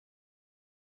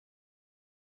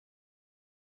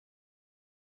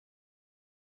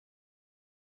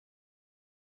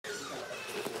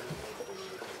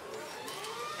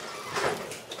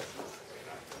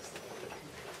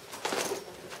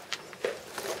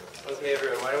Okay,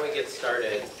 everyone, why don't we get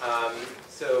started?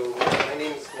 So my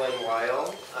name is Glen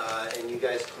Weyl, and you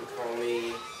guys can call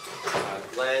me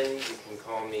Glen, you can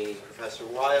call me Professor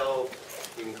Weyl,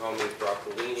 you can call me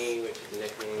Broccolini, which is a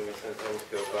nickname I sometimes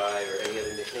go by, or any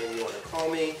other nickname you want to call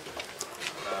me.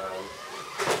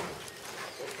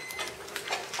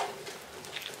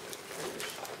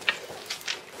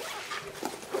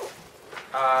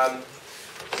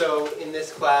 So in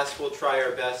this class, we'll try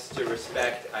our best to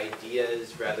respect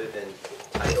ideas rather than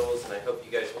titles, and I hope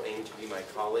you guys will aim to be my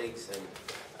colleagues and,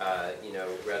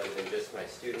 rather than just my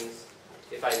students.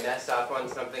 If I mess up on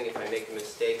something, if I make a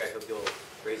mistake, I hope you'll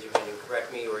raise your hand and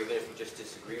correct me, or even if you just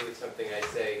disagree with something I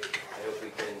say, I hope we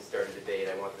can start a debate.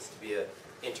 I want this to be an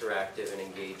interactive and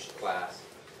engaged class.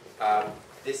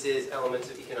 This is Elements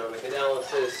of Economic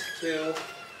Analysis 2,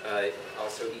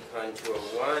 also Econ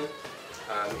 201.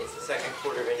 It's the second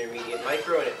quarter of intermediate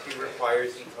micro, and it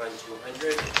pre-requires Econ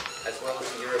 200, as well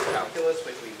as a year of calculus,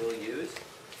 which we will use.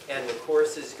 And the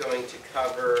course is going to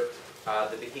cover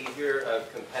the behavior of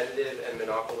competitive and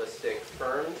monopolistic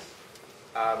firms,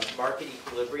 market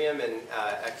equilibrium and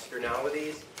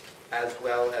externalities, as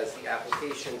well as the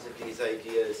applications of these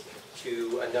ideas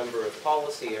to a number of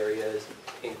policy areas,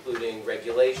 including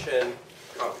regulation,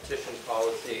 competition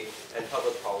policy, and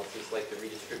public policies like the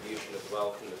redistribution of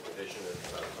wealth and the provision of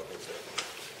public services.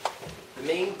 The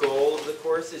main goal of the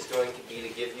course is going to be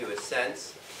to give you a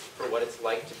sense for what it's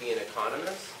like to be an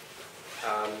economist.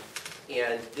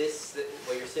 And this,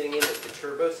 what you're sitting in, is the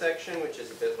turbo section, which is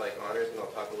a bit like honors, and I'll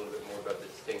talk a little bit more about the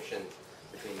distinction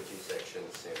between the two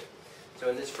sections soon. So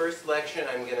in this first lection,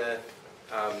 I'm going to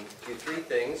do three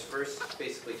things. First,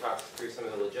 basically talk through some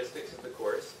of the logistics of the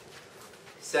course.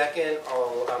 Second,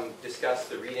 I'll discuss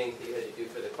the reading that you had to do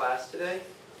for the class today.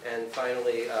 And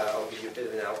finally, I'll give you a bit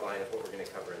of an outline of what we're going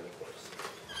to cover in the course.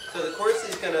 So the course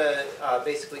is going to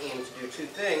basically aim to do two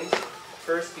things.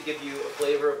 First, to give you a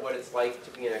flavor of what it's like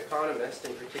to be an economist,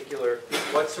 in particular,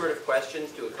 what sort of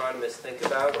questions do economists think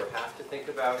about or have to think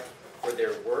about for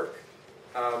their work?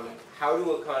 How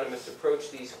do economists approach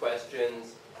these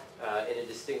questions in a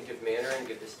distinctive manner and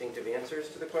give distinctive answers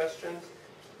to the questions?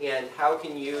 And how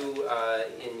can you,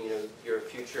 in your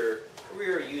future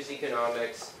career, use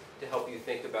economics to help you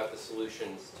think about the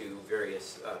solutions to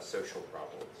various social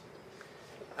problems?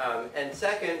 And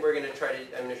second, I'm going to try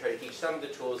to teach some of the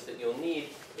tools that you'll need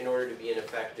in order to be an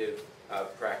effective,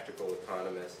 practical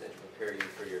economist and to prepare you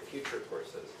for your future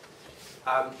courses.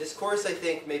 This course, I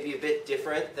think, may be a bit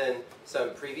different than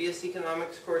some previous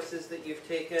economics courses that you've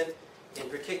taken. In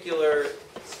particular,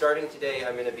 starting today,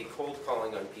 I'm going to be cold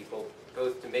calling on people,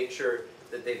 both to make sure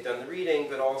that they've done the reading,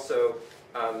 but also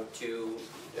to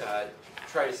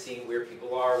try to see where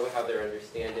people are, how they're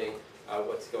understanding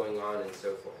what's going on, and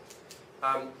so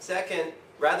forth. Second,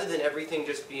 rather than everything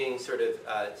just being sort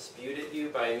of spewed at you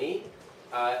by me,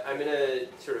 I'm going to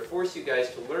sort of force you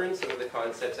guys to learn some of the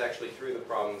concepts actually through the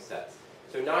problem sets.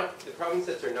 So the problem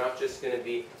sets are not just going to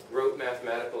be rote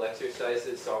mathematical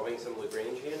exercises solving some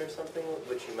Lagrangian or something,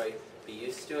 which you might be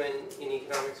used to in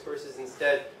economics courses.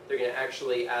 Instead, they're going to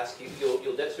actually ask you,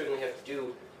 you'll certainly have to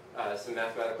do some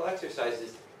mathematical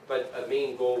exercises, but a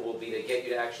main goal will be to get you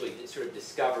to actually sort of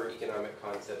discover economic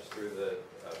concepts through the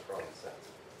problem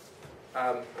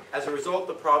sets. As a result,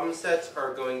 the problem sets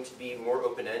are going to be more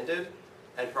open-ended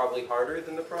and probably harder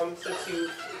than the problem sets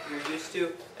you're used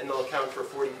to, and they'll account for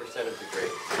 40% of the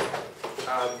grade.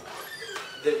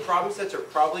 The problem sets are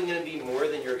probably going to be more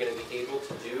than you're going to be able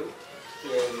to do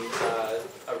in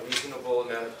a reasonable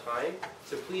amount of time.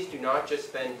 So please do not just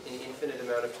spend an infinite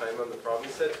amount of time on the problem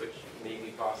sets, which may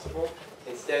be possible.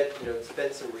 Instead,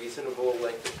 spend some reasonable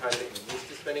length of time that you're used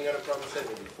to spending on a problem set,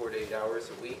 maybe 4 to 8 hours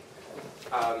a week.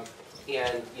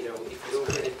 And if you don't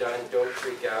get it done, don't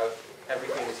freak out.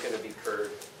 Everything is going to be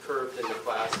curved in the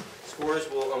class. Scores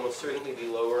will almost certainly be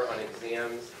lower on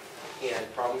exams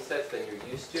and problem sets than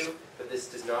you're used to, but this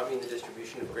does not mean the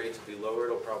distribution of grades will be lower.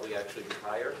 It'll probably actually be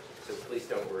higher, so please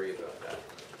don't worry about that.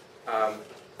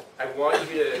 I want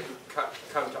you to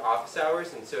come to office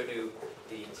hours, and so do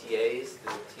the TAs. The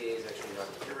TA is actually not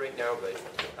here right now, but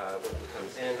when he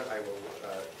comes in, I will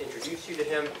introduce you to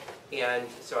him. And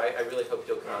so I really hope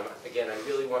you'll come. Again, I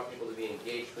really want people to be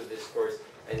engaged with this course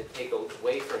and to take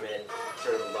away from it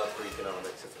sort of a love for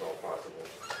economics if at all possible.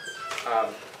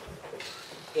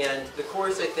 And the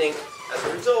course, I think, as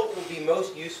a result, will be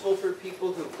most useful for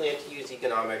people who plan to use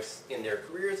economics in their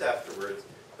careers afterwards.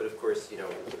 But of course,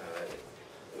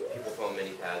 people follow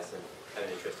many paths and have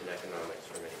an interest in economics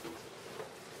for many reasons.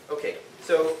 Okay,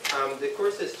 so the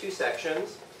course has two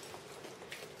sections.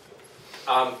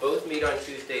 Both meet on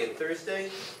Tuesday and Thursday.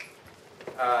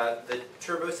 The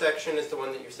turbo section is the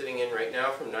one that you're sitting in right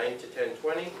now from 9 to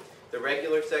 10:20. The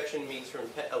regular section meets from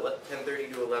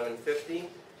 10:30 to 11:50.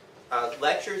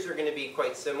 Lectures are going to be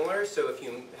quite similar, so if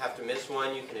you have to miss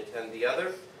one, you can attend the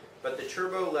other. But the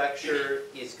turbo lecture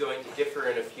is going to differ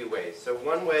in a few ways. So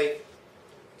one way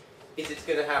is it's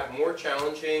going to have more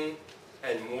challenging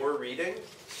and more reading.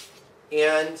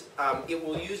 And it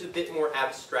will use a bit more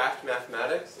abstract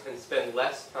mathematics and spend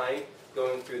less time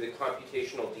going through the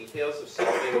computational details of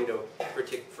solving,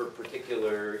 for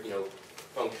particular,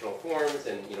 functional forms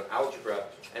and, algebra,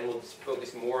 and we'll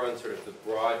focus more on sort of the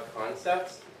broad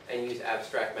concepts and use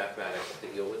abstract mathematics to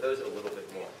deal with those a little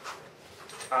bit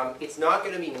more. It's not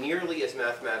going to be nearly as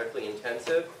mathematically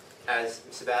intensive as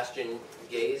Sebastian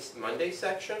Gay's Monday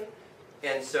section,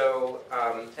 and so,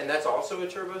 and that's also a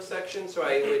turbo section, so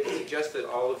I would suggest that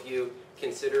all of you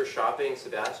consider shopping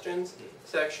Sebastian's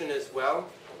section as well.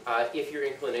 If your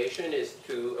inclination is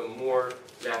to a more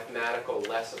mathematical,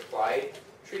 less applied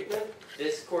treatment,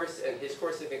 this course and his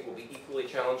course I think will be equally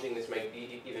challenging. This might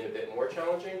be even a bit more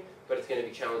challenging, but it's going to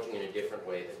be challenging in a different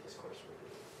way than his course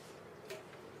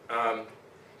will be.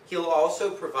 He'll also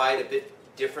provide a bit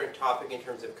different topic in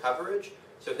terms of coverage.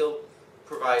 So he'll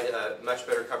provide a much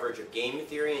better coverage of game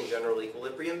theory and general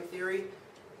equilibrium theory.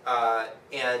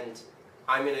 And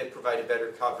I'm going to provide a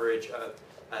better coverage of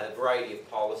a variety of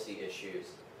policy issues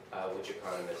which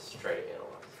economists try to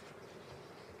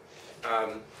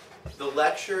analyze. The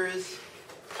lectures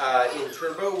in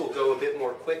Turbo will go a bit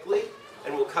more quickly,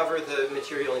 and we'll cover the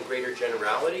material in greater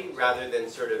generality rather than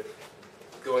sort of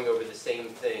going over the same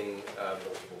thing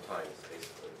multiple times,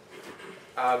 basically.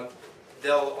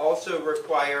 They'll also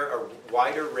require a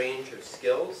wider range of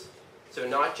skills, so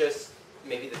not just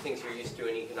maybe the things you're used to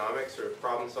in economics, sort of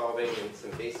problem solving and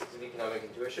some basics of economic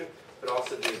intuition, but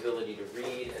also the ability to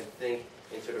read and think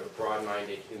in sort of a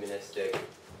broad-minded, humanistic,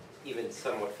 even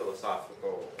somewhat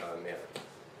philosophical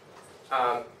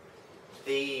manner.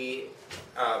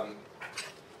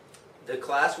 The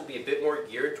class will be a bit more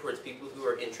geared towards people who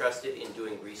are interested in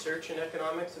doing research in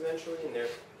economics eventually in their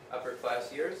upper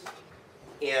class years.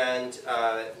 And,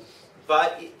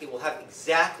 but it will have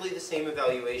exactly the same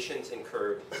evaluations and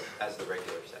curve as the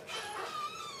regular section.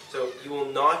 So you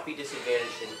will not be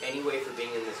disadvantaged in any way for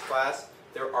being in this class.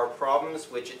 There are problems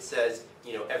which it says,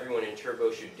 everyone in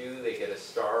Turbo should do. They get a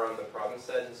star on the problem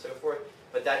set and so forth.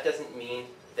 But that doesn't mean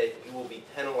that you will be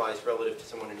penalized relative to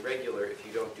someone in regular if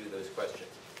you don't do those questions.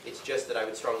 It's just that I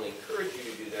would strongly encourage you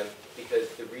to do them because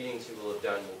the readings you will have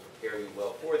done will prepare you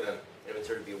well for them, and it would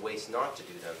sort of be a waste not to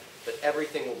do them. But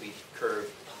everything will be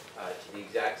curved to the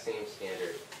exact same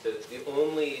standard. So the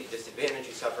only disadvantage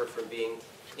you suffer from being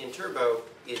in Turbo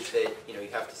is that you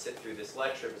have to sit through this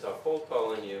lecture because I'll cold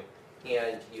call on you,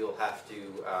 and you'll have to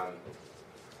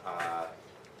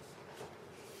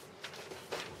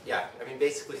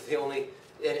basically the only,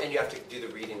 and you have to do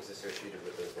the readings associated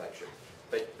with those lectures.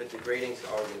 But the gradings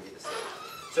are all going to be the same.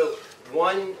 So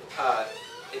one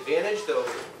advantage, though,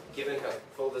 given how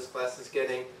full this class is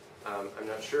getting, I'm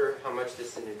not sure how much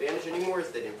this is an advantage anymore, is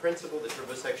that in principle the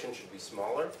turbo section should be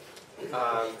smaller.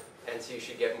 And so you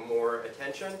should get more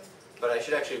attention. But I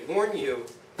should actually warn you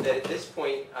that at this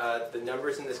point, the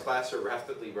numbers in this class are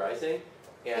rapidly rising.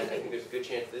 And I think there's a good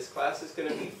chance this class is going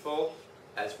to be full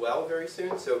as well very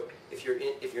soon. So if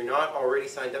you're not already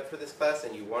signed up for this class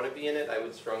and you want to be in it, I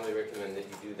would strongly recommend that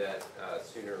you do that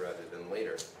sooner rather than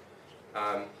later.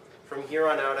 From here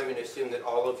on out, I'm going to assume that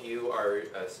all of you are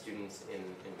students in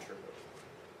Turbo.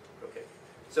 Okay.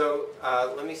 So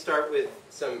let me start with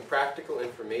some practical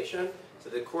information. So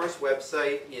the course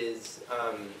website is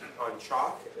on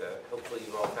Chalk. Hopefully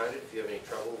you've all found it. If you have any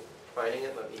trouble finding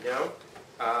it, let me know.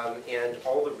 And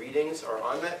all the readings are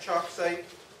on that Chalk site.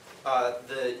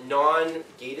 The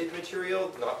non-gated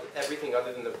material, not everything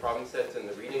other than the problem sets and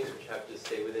the readings, which have to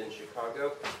stay within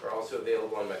Chicago, are also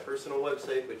available on my personal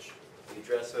website, which the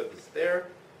address of is there.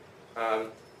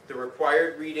 The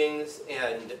required readings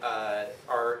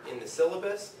are in the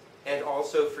syllabus, and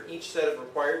also for each set of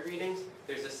required readings,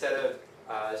 there's a set of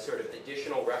sort of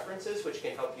additional references which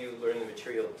can help you learn the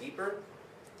material deeper.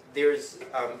 There's,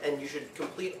 and you should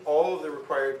complete all of the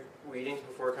required readings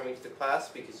before coming to the class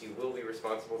because you will be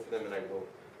responsible for them and I will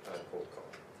cold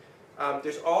call.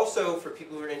 There's also, for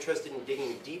people who are interested in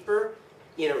digging deeper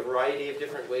in a variety of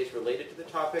different ways related to the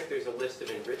topic, there's a list of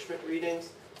enrichment readings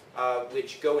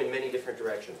which go in many different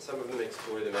directions. Some of them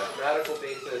explore the mathematical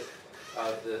basis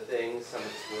of the things, some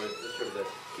explore the, sort of the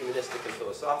humanistic and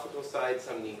philosophical side,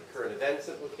 some the current events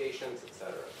implications,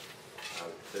 etc.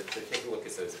 So take a look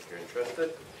at those if you're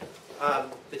interested.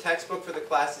 The textbook for the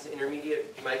class is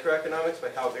Intermediate Microeconomics by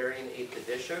Hal Varian, 8th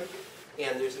edition.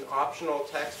 And there's an optional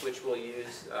text which we'll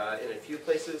use in a few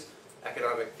places,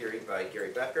 Economic Theory by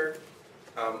Gary Becker.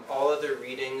 All other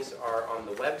readings are on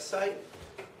the website,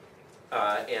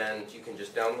 and you can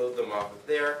just download them off of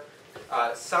there.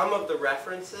 Some of the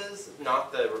references,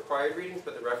 not the required readings,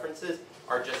 but the references,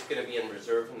 are just going to be in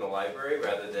reserve from the library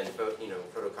rather than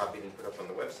photocopied and put up on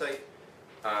the website.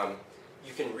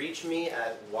 You can reach me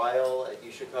at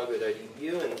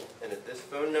Weyl@UChicago.edu and at this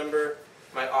phone number.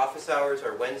 My office hours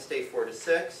are Wednesday 4 to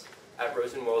 6 at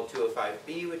Rosenwald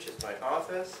 205B, which is my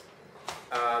office.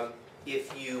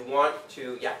 If you want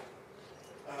to, yeah?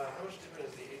 How much different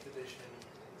is the 8th edition and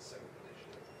the 7th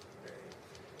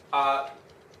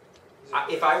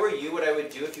edition? If I were you, what I would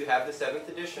do if you have the 7th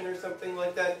edition or something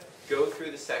like that, go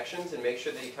through the sections and make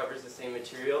sure that he covers the same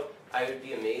material. I would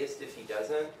be amazed if he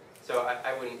doesn't, so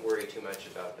I wouldn't worry too much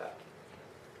about that.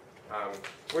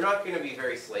 We're not going to be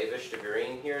very slavish to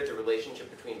Varian here. The relationship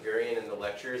between Varian and the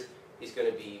lectures is going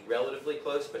to be relatively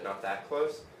close, but not that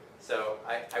close. So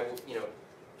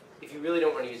if you really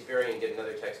don't want to use Varian, get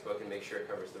another textbook and make sure it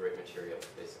covers the right material,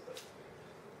 basically.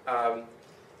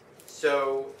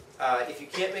 If you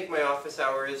can't make my office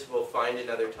hours, we'll find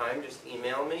another time. Just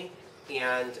email me.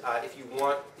 And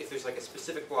if there's like a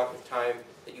specific block of time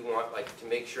that you want, like to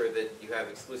make sure that you have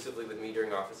exclusively with me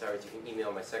during office hours, you can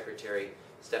email my secretary,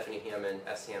 Stephanie Hammond,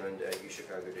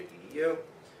 shammond@uchicago.edu.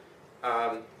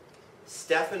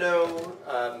 Stefano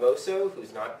Mosso,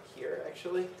 who's not here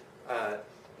actually,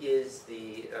 is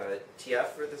the TF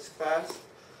for this class.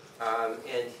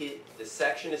 The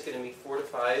section is going to be 4 to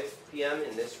 5 p.m.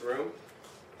 in this room.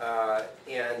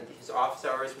 And his office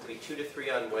hours will be 2 to 3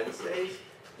 on Wednesdays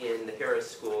in the Harris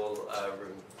School,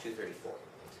 room 234.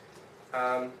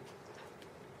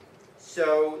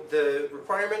 So the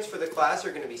requirements for the class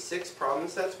are going to be 6 problem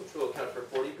sets, which will account for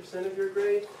 40% of your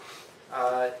grade,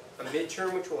 a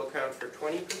midterm, which will account for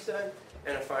 20%,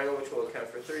 and a final, which will account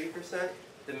for 30%.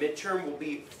 The midterm will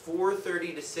be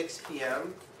 4:30 to 6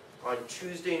 p.m. on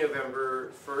Tuesday,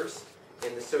 November 1st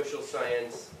in the Social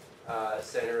Science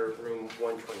Center, room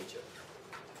 122.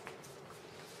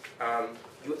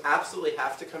 You absolutely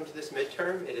have to come to this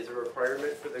midterm. It is a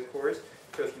requirement for the course.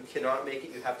 So if you cannot make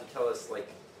it, you have to tell us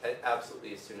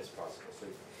absolutely as soon as possible. So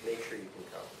make sure you can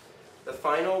come. The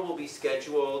final will be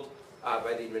scheduled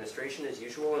by the administration as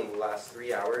usual and will last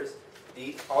 3 hours.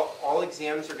 All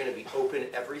exams are going to be open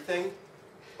everything.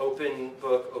 Open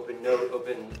book, open note,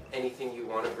 open anything you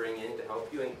want to bring in to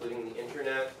help you, including the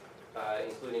internet,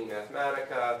 including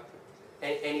Mathematica,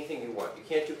 anything you want. You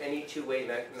can't do any two-way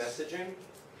messaging,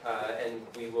 and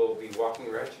we will be walking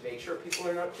around to make sure people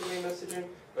are not two-way messaging,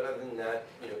 but other than that,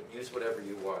 use whatever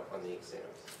you want on the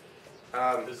exams.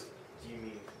 Do you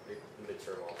mean the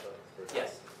midterm also?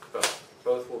 Yes, both.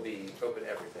 Both will be open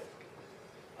everything.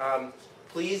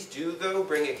 Please do, though,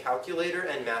 bring a calculator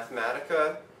and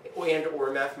Mathematica or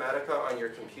Mathematica on your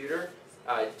computer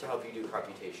to help you do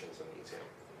computations on the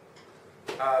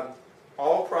exam.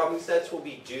 All problem sets will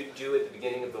be due at the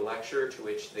beginning of the lecture to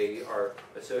which they are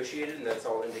associated, and that's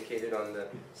all indicated on the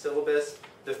syllabus.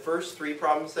 The first 3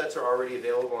 problem sets are already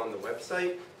available on the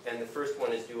website, and the first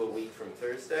one is due a week from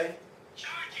Thursday.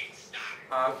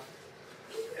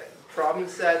 Problem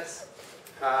sets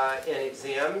and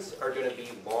exams are going to be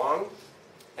long,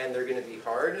 and they're going to be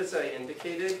hard, as I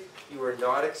indicated. You are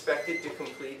not expected to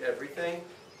complete everything.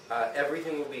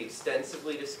 Everything will be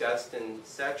extensively discussed in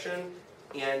section,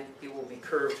 and it will be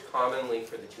curved commonly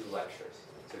for the 2 lectures.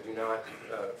 So do not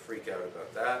freak out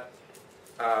about that.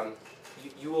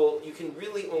 You can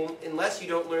really only, unless you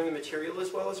don't learn the material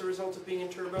as well as a result of being in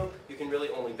Turbo, you can really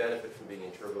only benefit from being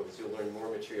in Turbo because you'll learn more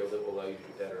material that will allow you to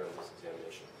do better on this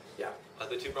examination. Yeah? Are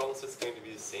the 2 problem sets going to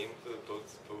be the same for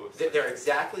both They're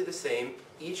exactly the same.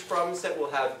 Each problem set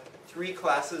will have 3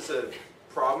 classes of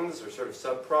problems or sort of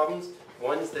sub-problems.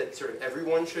 Ones that sort of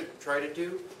everyone should try to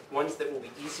do. Ones that will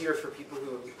be easier for people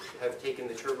who have taken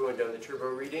the Turbo and done the Turbo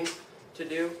readings to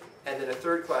do. And then a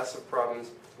 3rd class of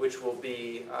problems which will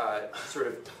be sort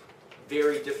of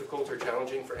very difficult or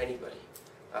challenging for anybody.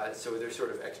 So they're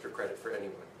sort of extra credit for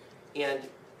anyone. And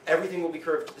everything will be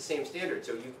curved to the same standard.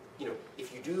 So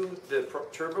if you do the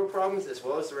Turbo problems as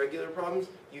well as the regular problems,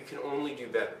 you can only do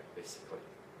better, basically.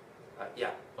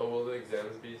 Yeah? Oh, will the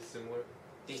exams be similar?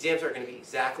 The exams are going to be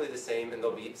exactly the same, and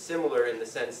they'll be similar in the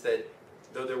sense that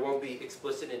though there won't be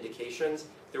explicit indications,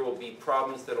 there will be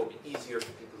problems that will be easier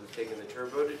for people who've taken the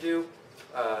Turbo to do.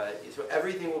 So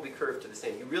everything will be curved to the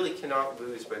same. You really cannot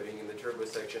lose by being in the Turbo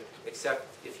section, except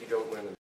if you don't learn the